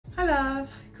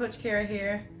Coach Kara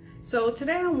here. So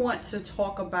today I want to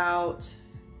talk about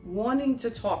wanting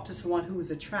to talk to someone who is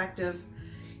attractive,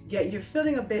 yet you're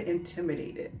feeling a bit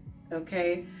intimidated.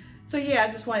 Okay, so yeah,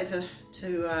 I just wanted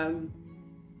to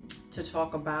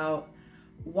talk about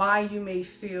why you may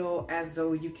feel as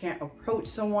though you can't approach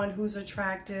someone who's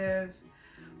attractive,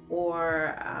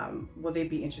 or will they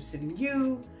be interested in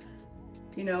you?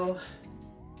 You know,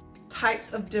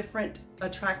 types of different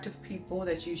attractive people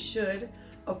that you should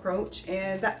approach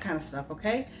and that kind of stuff.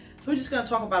 Okay, so we're just going to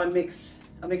talk about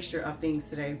a mixture of things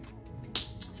today.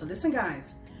 So listen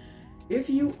guys, if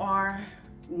you are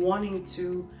wanting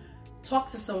to talk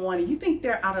to someone and you think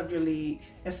they're out of your league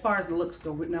as far as the looks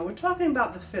go, now we're talking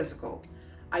about the physical.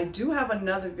 I do have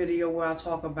another video where I'll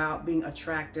talk about being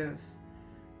attractive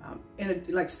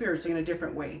like spiritually in a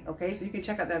different way. Okay, so you can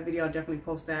check out that video. I'll definitely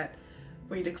post that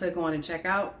for you to click on and check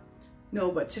out.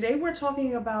 No, but today we're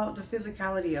talking about the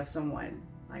physicality of someone,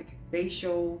 like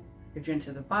facial, if you're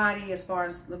into the body as far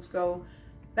as looks go,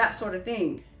 that sort of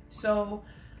thing. So,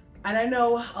 and I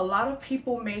know a lot of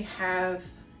people may have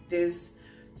this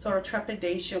sort of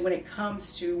trepidation when it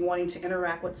comes to wanting to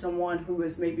interact with someone who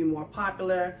is maybe more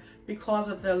popular because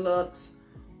of their looks,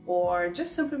 or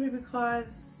just simply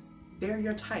because they're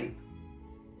your type.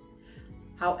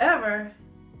 However,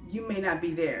 you may not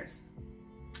be theirs.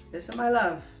 Listen, my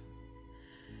love.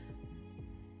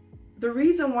 The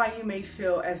reason why you may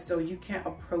feel as though you can't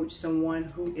approach someone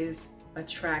who is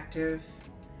attractive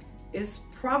is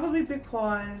probably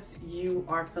because you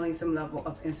are feeling some level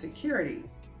of insecurity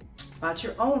about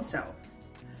your own self.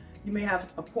 You may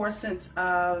have a poor sense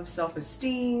of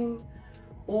self-esteem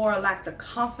or lack the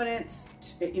confidence,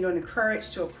 and the courage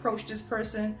to approach this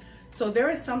person. So there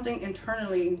is something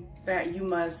internally that you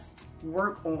must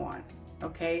work on,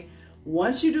 okay?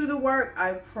 Once you do the work,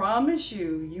 I promise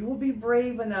you, you will be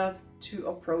brave enough to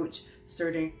approach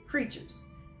certain creatures.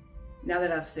 Now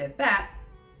that I've said that,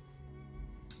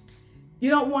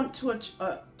 you don't want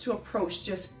to approach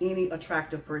just any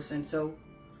attractive person. So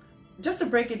just to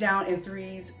break it down in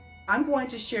threes, I'm going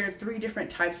to share 3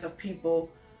 different types of people,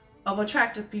 of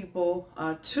attractive people,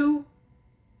 2,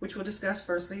 which we'll discuss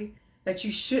firstly, that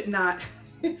you should not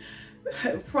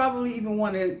probably even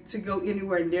want to go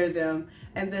anywhere near them.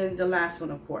 And then the last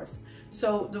one, of course.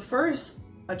 So the first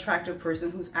attractive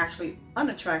person who's actually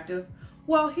unattractive,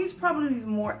 well, he's probably the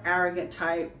more arrogant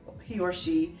type, he or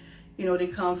she. They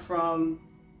come from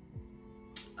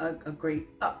a great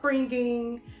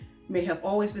upbringing, may have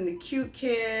always been the cute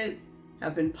kid,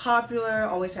 have been popular,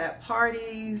 always had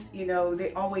parties,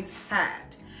 they always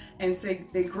had. And so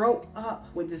they grow up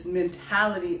with this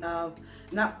mentality of,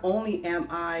 not only am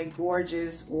I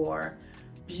gorgeous or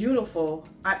beautiful,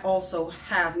 I also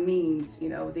have means.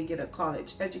 They get a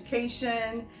college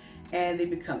education and they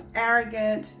become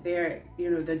arrogant. They're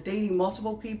dating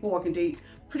multiple people, or can date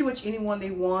pretty much anyone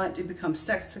they want. They become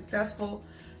successful.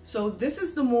 So this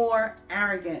is the more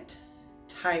arrogant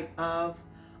type of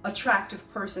attractive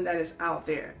person that is out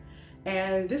there.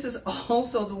 And this is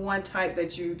also the one type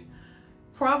that you'd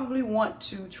probably want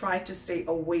to try to stay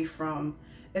away from,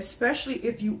 especially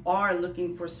if you are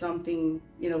looking for something,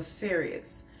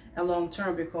 serious and long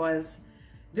term, because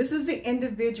this is the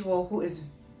individual who is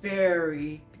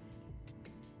very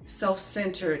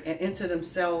self-centered and into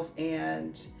themselves,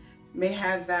 and may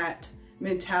have that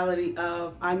mentality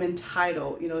of I'm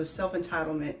entitled,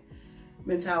 self-entitlement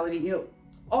mentality,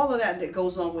 all of that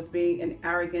goes on with being an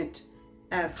arrogant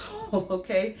asshole,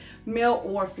 okay, male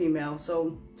or female.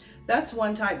 So that's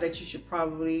one type that you should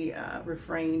probably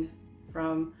refrain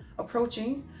from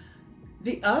approaching.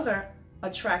 The other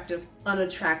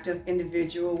unattractive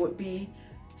individual would be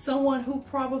someone who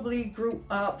probably grew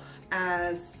up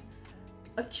as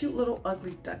a cute little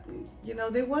ugly duckling.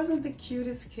 They wasn't the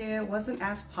cutest kid, wasn't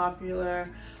as popular,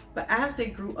 but as they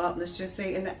grew up, let's just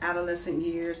say in the adolescent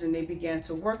years, and they began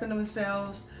to work on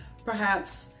themselves,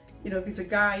 perhaps, if he's a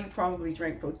guy, he probably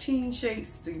drank protein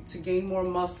shakes to gain more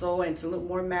muscle and to look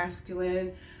more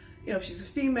masculine. If she's a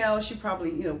female, she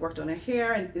probably, worked on her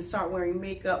hair and start wearing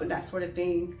makeup and that sort of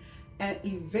thing, and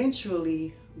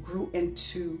eventually grew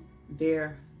into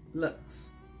their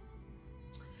looks.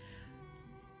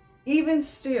 Even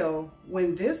still,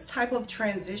 when this type of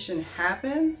transition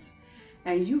happens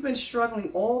and you've been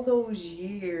struggling all those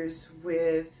years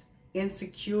with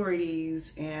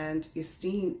insecurities and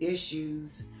esteem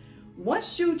issues,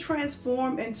 once you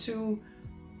transform into,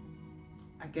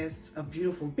 I guess, a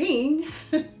beautiful being,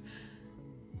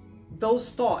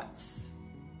 those thoughts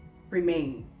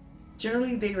remain.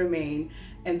 Generally, they remain.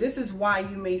 And this is why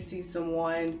you may see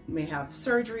someone may have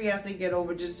surgery as they get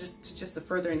over, just to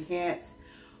further enhance,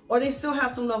 or they still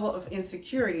have some level of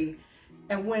insecurity.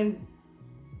 And when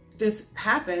this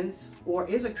happens or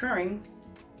is occurring,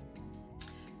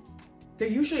 they're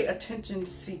usually attention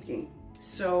seeking.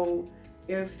 So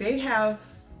if they have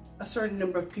a certain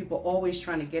number of people always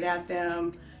trying to get at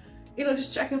them, you know,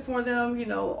 just checking for them, you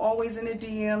know, always in the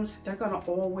DMs, they're going to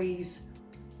always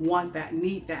want that,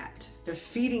 need that. They're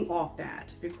feeding off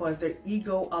that because their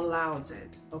ego allows it,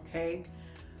 okay?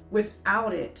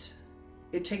 Without it,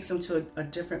 it takes them to a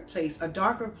different place, a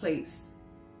darker place.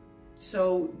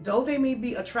 So though they may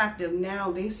be attractive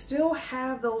now, they still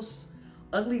have those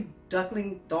ugly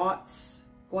duckling thoughts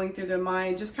going through their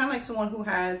mind, just kind of like someone who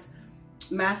has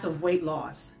massive weight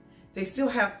loss. They still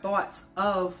have thoughts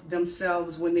of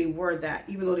themselves when they were that,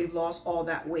 even though they've lost all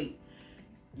that weight.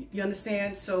 You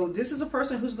understand? So this is a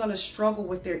person who's going to struggle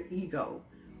with their ego,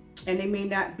 and they may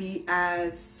not be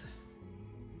as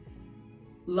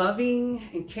loving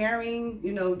and caring.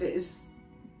 You know, there's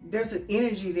an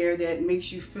energy there that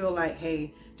makes you feel like,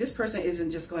 hey, this person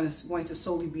isn't just going to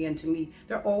solely be into me.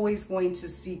 They're always going to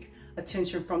seek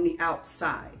attention from the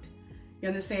outside. You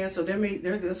understand? So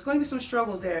there's going to be some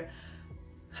struggles there.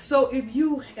 So if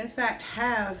you, in fact,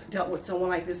 have dealt with someone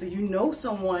like this, or you know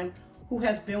someone who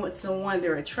has been with someone,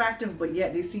 they're attractive, but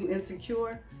yet they seem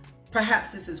insecure,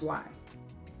 perhaps this is why.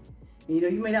 You know,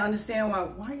 you may not understand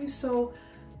why are you so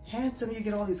handsome? You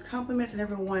get all these compliments and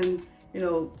everyone, you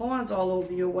know, fawns all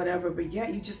over you or whatever, but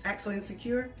yet you just act so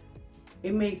insecure.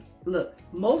 Look,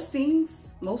 most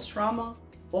things, most trauma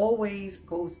always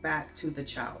goes back to the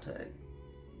childhood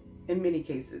in many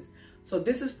cases. So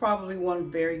this is probably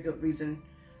one very good reason.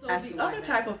 So the other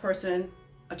type of person,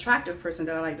 attractive person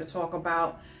that I like to talk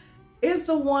about, is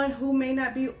the one who may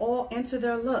not be all into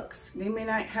their looks. They may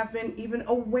not have been even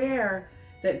aware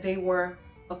that they were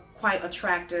quite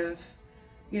attractive,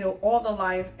 you know, all the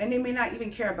life, and they may not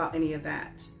even care about any of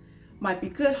that. Might be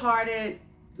good-hearted,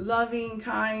 loving,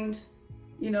 kind,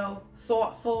 you know,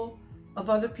 thoughtful of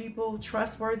other people,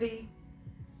 trustworthy.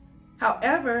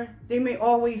 However, they may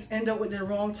always end up with the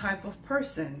wrong type of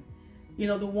person. You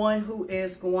know, the one who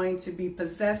is going to be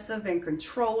possessive and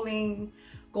controlling,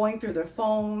 going through their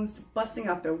phones, busting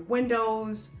out their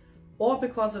windows, all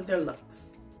because of their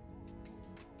looks.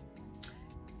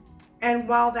 And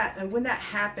when that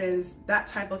happens, that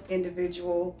type of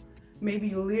individual may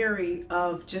be leery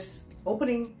of just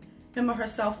opening him or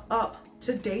herself up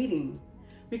to dating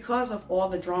because of all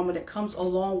the drama that comes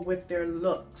along with their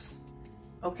looks.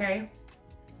 Okay?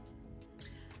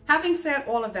 Having said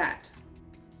all of that,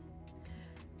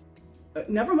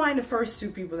 never mind the first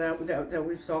two people that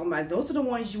we've talked about. Those are the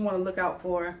ones you want to look out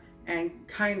for and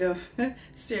kind of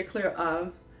steer clear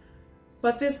of.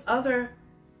 But this other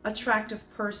attractive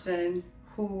person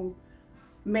who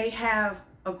may have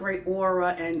a great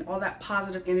aura and all that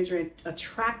positive energy,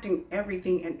 attracting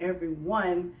everything and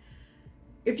everyone,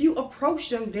 if you approach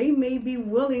them, they may be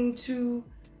willing to,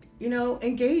 you know,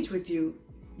 engage with you.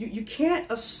 You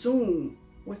can't assume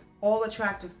with all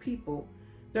attractive people.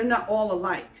 They're not all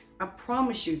alike. I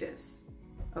promise you this,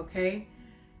 okay?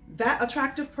 That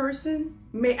attractive person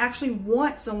may actually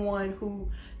want someone who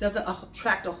doesn't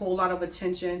attract a whole lot of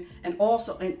attention and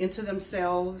also into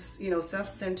themselves, you know,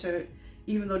 self-centered,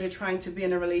 even though they're trying to be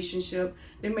in a relationship.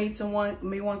 They may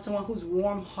want someone who's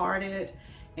warm-hearted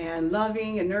and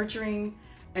loving and nurturing,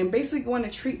 and basically going to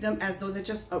treat them as though they're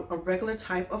just a regular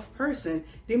type of person.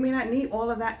 They may not need all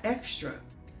of that extra.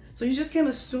 So you just can't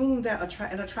assume that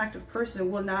an attractive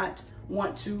person will not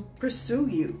want to pursue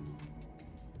you.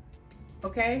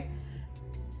 Okay?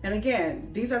 And again,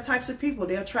 these are types of people.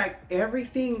 They attract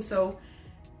everything. So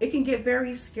it can get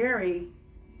very scary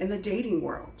in the dating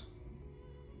world.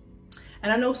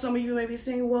 And I know some of you may be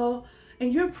saying, well,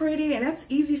 and you're pretty, and that's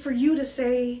easy for you to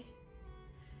say.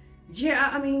 Yeah,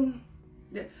 I mean,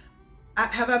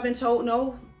 have I been told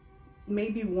no?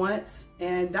 Maybe once,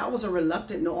 and that was a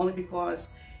reluctant no, only because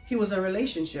he was in a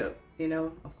relationship. You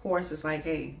know, of course, it's like,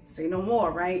 hey, say no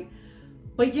more, right?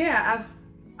 But yeah,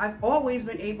 I've always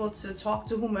been able to talk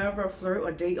to whomever, flirt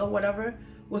or date or whatever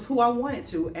with who I wanted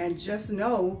to, and just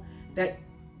know that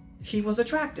he was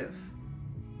attractive.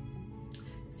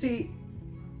 See,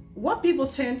 what people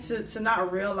tend to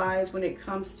not realize when it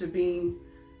comes to being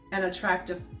an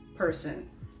attractive person,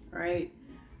 right?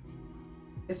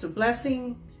 It's a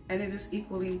blessing and it is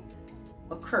equally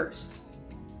a curse,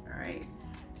 all right?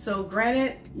 So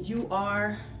granted, you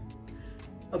are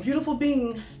a beautiful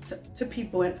being to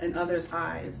people in others'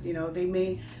 eyes. You know, they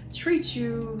may treat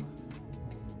you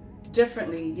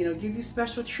differently, you know, give you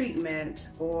special treatment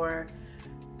or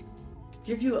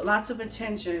give you lots of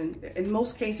attention. In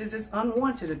most cases, it's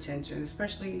unwanted attention,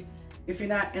 especially if you're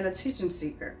not an attention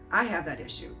seeker. I have that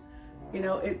issue. You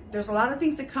know, there's a lot of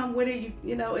things that come with it.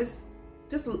 You know, it's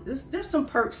there's some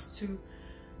perks to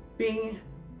being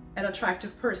an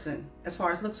attractive person as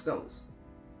far as looks goes.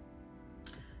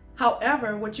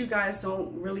 However, what you guys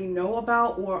don't really know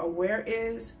about or aware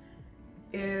is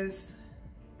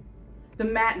the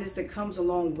madness that comes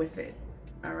along with it.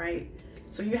 All right.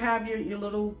 So you have your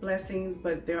little blessings,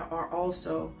 but there are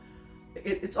also,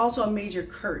 it's also a major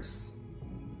curse.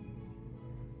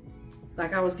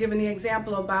 Like I was giving the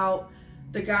example about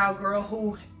the guy or girl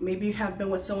who maybe have been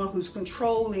with someone who's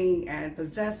controlling and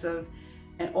possessive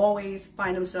and always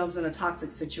find themselves in a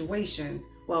toxic situation.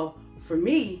 Well, for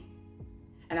me,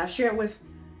 and I've shared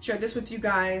this with you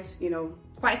guys, you know,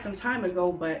 quite some time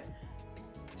ago, but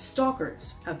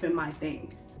stalkers have been my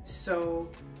thing. So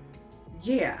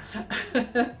yeah,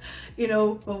 you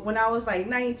know, but when I was like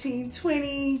 19,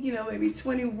 20, you know, maybe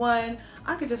 21,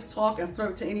 I could just talk and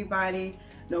flirt to anybody,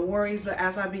 no worries. But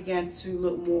as I began to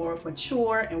look more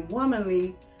mature and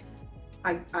womanly,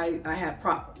 I had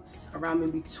problems. Around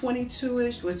maybe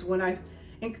 22-ish was when I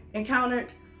encountered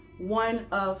one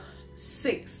of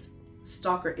 6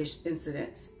 stalker-ish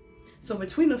incidents. So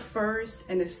between the first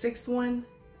and the 6th one,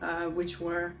 which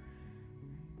were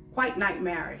quite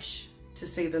nightmarish, to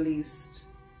say the least,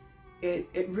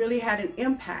 it really had an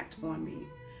impact on me,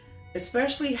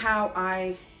 especially how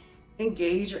I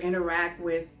engage or interact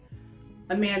with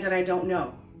a man that I don't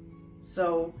know.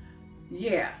 So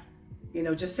yeah, you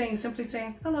know, just simply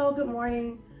saying hello, good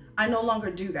morning, I no longer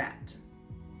do that,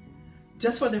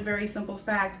 just for the very simple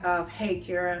fact of, hey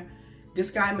Kara,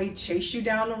 this guy may chase you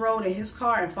down the road in his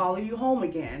car and follow you home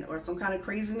again, or some kind of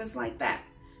craziness like that,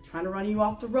 trying to run you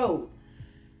off the road.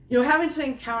 You know, having to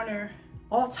encounter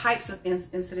all types of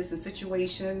incidents and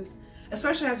situations,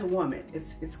 especially as a woman,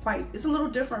 it's a little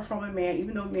different from a man,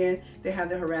 even though men, they have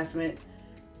their harassments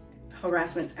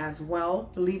as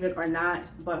well, believe it or not,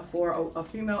 but for a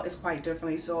female, it's quite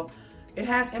differently. So it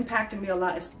has impacted me a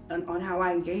lot on how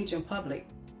I engage in public,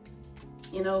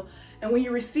 you know. And when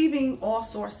you're receiving all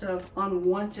sorts of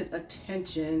unwanted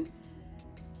attention,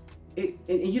 and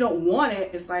you don't want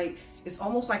it, it's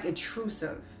almost like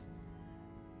intrusive.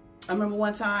 I remember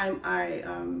one time I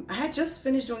had just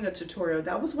finished doing a tutorial.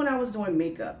 That was when I was doing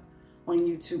makeup on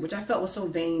YouTube, which I felt was so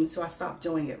vain, so I stopped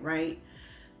doing it, right?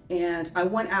 And I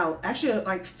went out. Actually,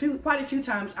 like quite a few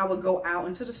times I would go out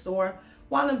into the store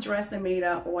while I'm dressed and made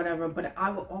up or whatever, but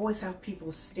I would always have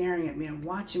people staring at me and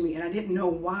watching me, and I didn't know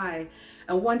why.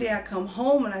 And one day I come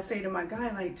home and I say to my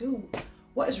guy, like, dude,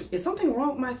 is something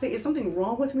wrong with my face? Is something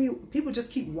wrong with me? People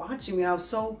just keep watching me. I was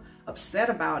so upset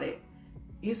about it.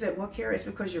 He said, well, Kara, it's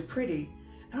because you're pretty.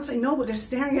 And I was like, no, but they're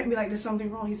staring at me like there's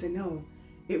something wrong. He said, no,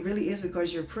 it really is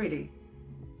because you're pretty.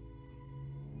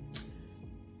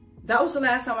 That was the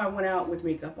last time I went out with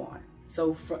makeup on.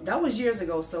 So that was years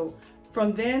ago. So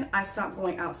from then I stopped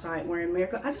going outside wearing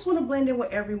makeup. I just want to blend in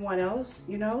with everyone else,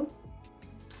 you know.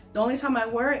 The only time I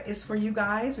wear it is for you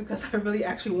guys, because I really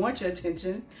actually want your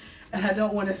attention and I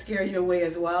don't want to scare you away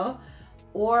as well,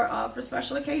 or for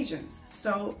special occasions.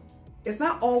 So it's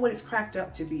not all what it's cracked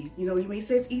up to be. You know, you may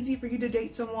say it's easy for you to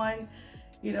date someone,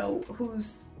 you know,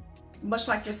 who's much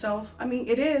like yourself. I mean,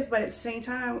 it is, but at the same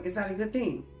time, it's not a good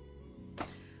thing.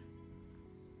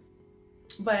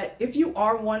 But if you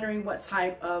are wondering what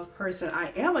type of person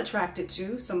I am attracted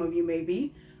to, some of you may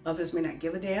be, others may not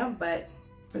give a damn, but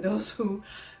for those who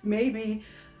may be,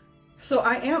 so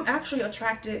I am actually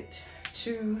attracted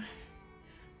to,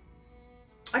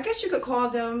 I guess you could call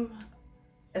them,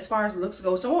 as far as looks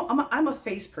go. So I'm a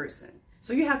face person.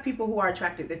 So you have people who are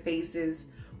attracted to faces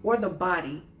or the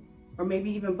body, or maybe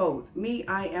even both. Me,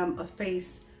 I am a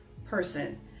face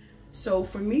person. So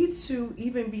for me to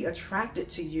even be attracted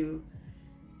to you,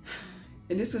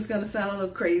 and this is gonna sound a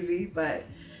little crazy, but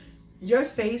your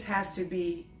face has to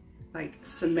be like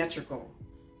symmetrical,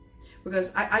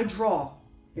 because I draw,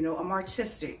 you know, I'm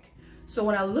artistic. So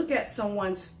when I look at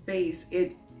someone's face,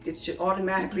 it should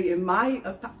automatically, in my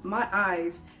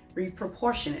eyes, be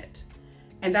proportionate.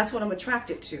 And that's what I'm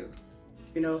attracted to,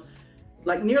 you know,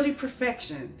 like nearly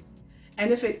perfection. And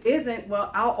if it isn't,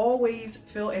 well, I'll always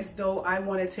feel as though I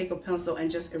want to take a pencil and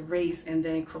just erase and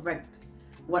then correct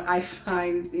what I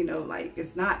find, you know, like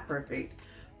it's not perfect.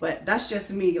 But that's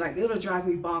just me. Like, it'll drive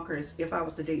me bonkers if I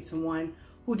was to date someone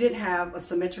who didn't have a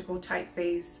symmetrical type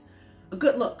face, a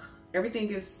good look. Everything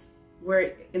is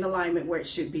in alignment where it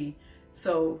should be.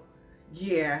 So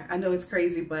yeah, I know it's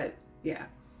crazy, but yeah.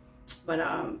 But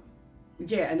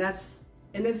yeah,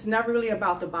 and it's never really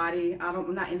about the body.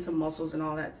 I'm not into muscles and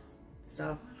all that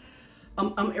stuff.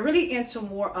 I'm really into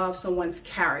more of someone's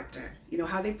character, you know,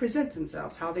 how they present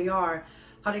themselves, how they are,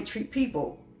 how they treat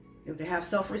people. Do they have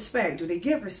self-respect? Do they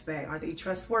give respect? Are they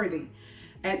trustworthy?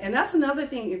 And that's another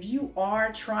thing. If you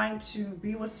are trying to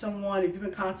be with someone, if you've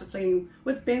been contemplating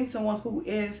with being someone who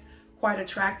is quite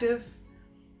attractive,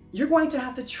 you're going to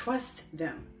have to trust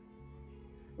them,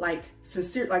 like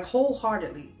sincere, like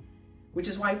wholeheartedly, which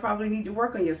is why you probably need to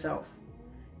work on yourself.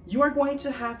 You are going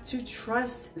to have to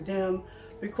trust them,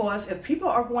 because if people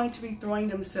are going to be throwing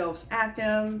themselves at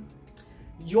them,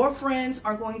 your friends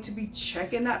are going to be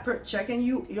checking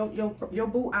your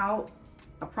boo out.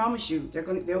 I promise you,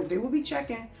 they will be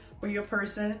checking for your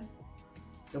person.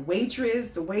 The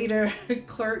waitress, the waiter,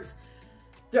 clerks,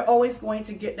 they're always going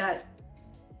to get that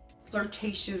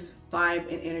flirtatious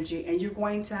vibe and energy, and you're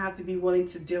going to have to be willing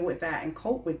to deal with that and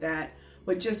cope with that.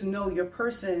 But just know your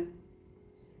person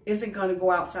isn't going to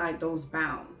go outside those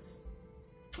bounds.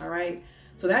 All right.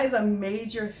 So that is a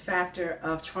major factor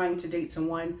of trying to date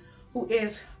someone who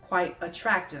is quite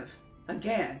attractive.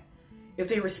 Again, if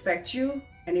they respect you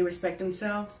and they respect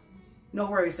themselves, no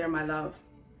worries there, my love.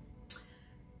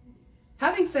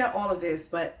 Having said all of this,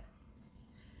 but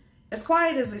as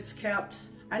quiet as it's kept,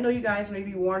 I know you guys may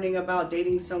be warning about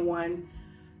dating someone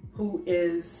who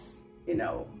is, you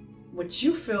know, what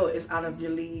you feel is out of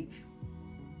your league.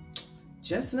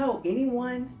 Just know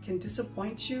anyone can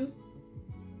disappoint you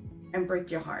and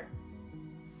break your heart.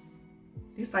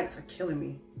 These lights are killing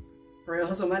me, for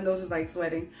real. So my nose is like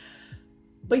sweating.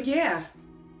 But yeah,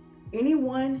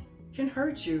 anyone can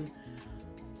hurt you.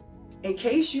 In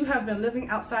case you have been living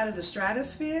outside of the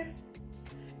stratosphere,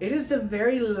 it is the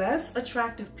very less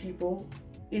attractive people,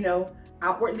 you know,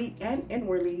 outwardly and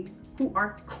inwardly, who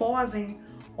are causing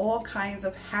all kinds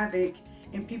of havoc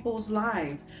in people's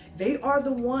lives. They are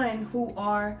the one who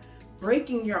are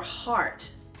breaking your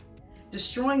heart,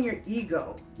 destroying your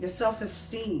ego, your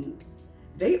self-esteem.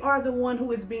 They are the one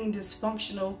who is being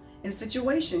dysfunctional in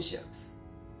situationships.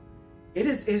 It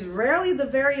is rarely the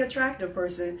very attractive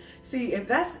person. See,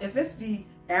 if it's the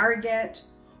arrogant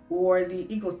or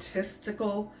the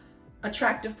egotistical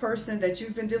attractive person that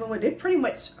you've been dealing with, they pretty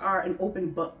much are an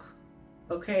open book.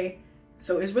 Okay?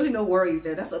 So it's really no worries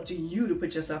there. That's up to you to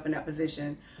put yourself in that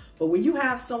position. But when you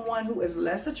have someone who is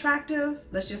less attractive,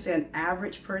 let's just say an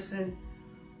average person,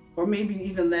 or maybe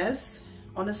even less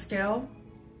on a scale,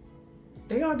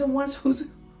 they are the ones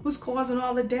who's causing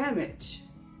all the damage.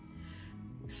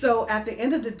 So at the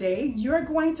end of the day, you're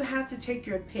going to have to take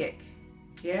your pick.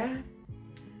 Yeah?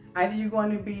 Either you're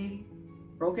going to be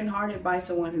brokenhearted by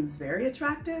someone who's very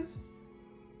attractive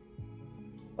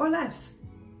or less.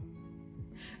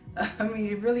 I mean,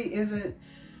 it really isn't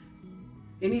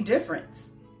any difference.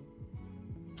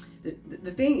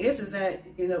 The thing is that,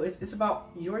 you know, it's about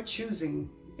your choosing,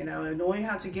 you know, and knowing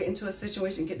how to get into a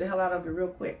situation, get the hell out of it real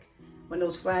quick when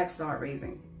those flags start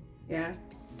raising. Yeah.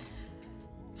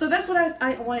 So that's what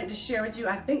I wanted to share with you.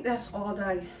 I think that's all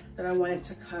that I wanted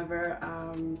to cover.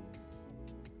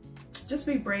 Just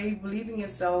be brave, believe in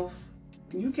yourself.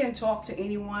 You can talk to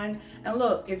anyone. And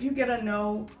look, if you get a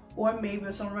no, or maybe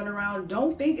someone run around,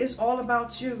 don't think it's all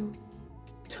about you.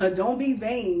 Don't be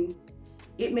vain.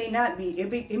 It may not be.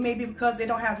 It may be because they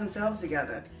don't have themselves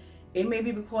together. It may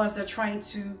be because they're trying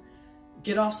to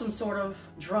get off some sort of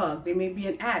drug. They may be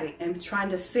an addict and trying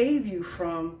to save you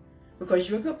from, because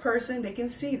you're a good person, they can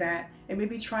see that, and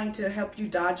maybe trying to help you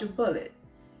dodge a bullet.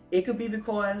 It could be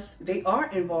because they are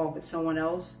involved with someone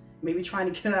else, maybe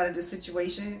trying to get out of the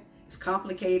situation. It's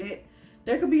complicated.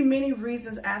 There could be many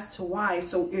reasons as to why.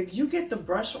 So if you get the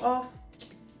brush off,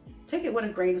 take it with a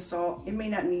grain of salt. It may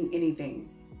not mean anything.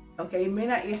 Okay? It may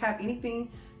not have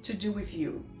anything to do with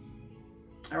you.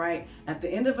 All right? At the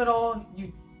end of it all,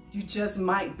 you just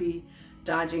might be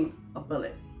dodging a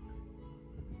bullet.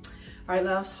 All right,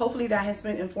 loves. Hopefully that has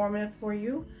been informative for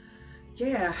you.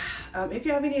 Yeah. If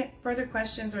you have any further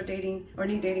questions or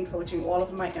need dating coaching, all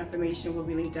of my information will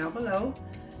be linked down below.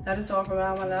 That is all for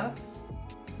now, my love.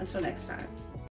 Until next time.